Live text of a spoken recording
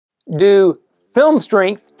Do film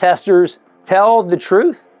strength testers tell the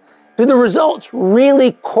truth? Do the results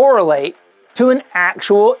really correlate to an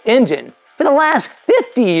actual engine? For the last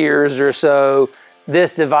 50 years or so,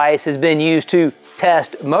 this device has been used to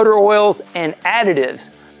test motor oils and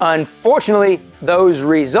additives. Unfortunately, those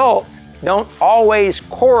results don't always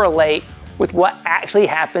correlate with what actually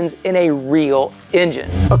happens in a real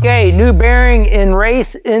engine. Okay, new bearing in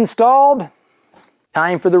race installed.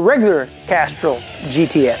 Time for the regular Castrol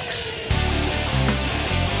GTX.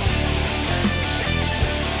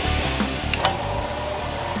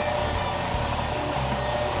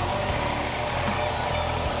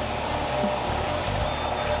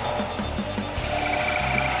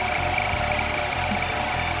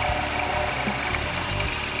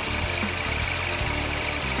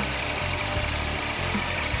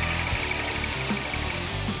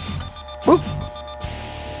 Whoop.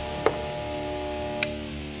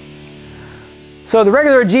 So the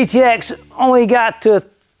regular GTX only got to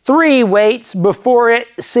 3 weights before it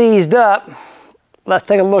seized up. Let's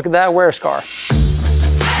take a look at that wear scar.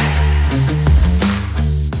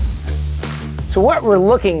 So what we're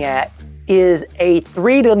looking at is a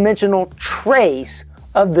 3-dimensional trace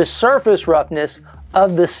of the surface roughness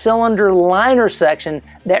of the cylinder liner section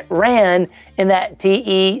that ran in that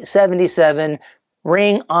TE77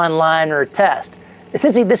 ring on liner test.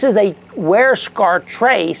 Essentially, this is a wear scar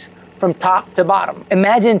trace from top to bottom.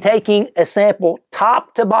 Imagine taking a sample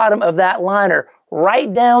top to bottom of that liner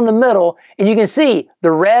right down the middle, and you can see the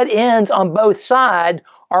red ends on both sides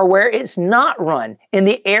are where it's not run. And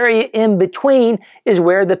the area in between is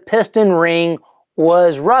where the piston ring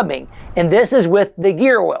was rubbing. And this is with the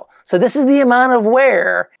gear oil. So this is the amount of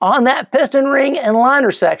wear on that piston ring and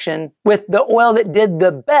liner section with the oil that did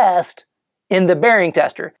the best in the bearing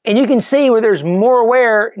tester. And you can see where there's more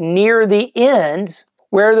wear near the ends,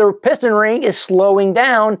 where the piston ring is slowing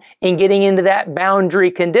down and getting into that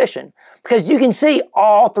boundary condition. Because you can see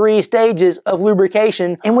all 3 stages of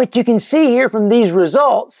lubrication, and what you can see here from these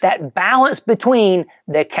results, that balance between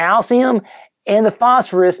the calcium and the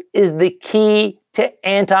phosphorus is the key to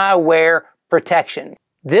anti-wear protection.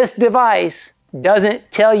 This device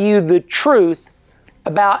doesn't tell you the truth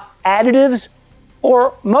about additives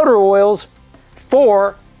or motor oils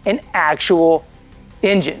for an actual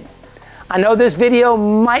engine. I know this video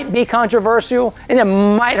might be controversial and it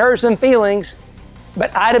might hurt some feelings,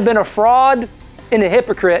 but I'd have been a fraud and a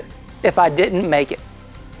hypocrite if I didn't make it.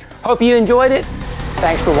 Hope you enjoyed it.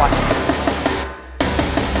 Thanks for watching.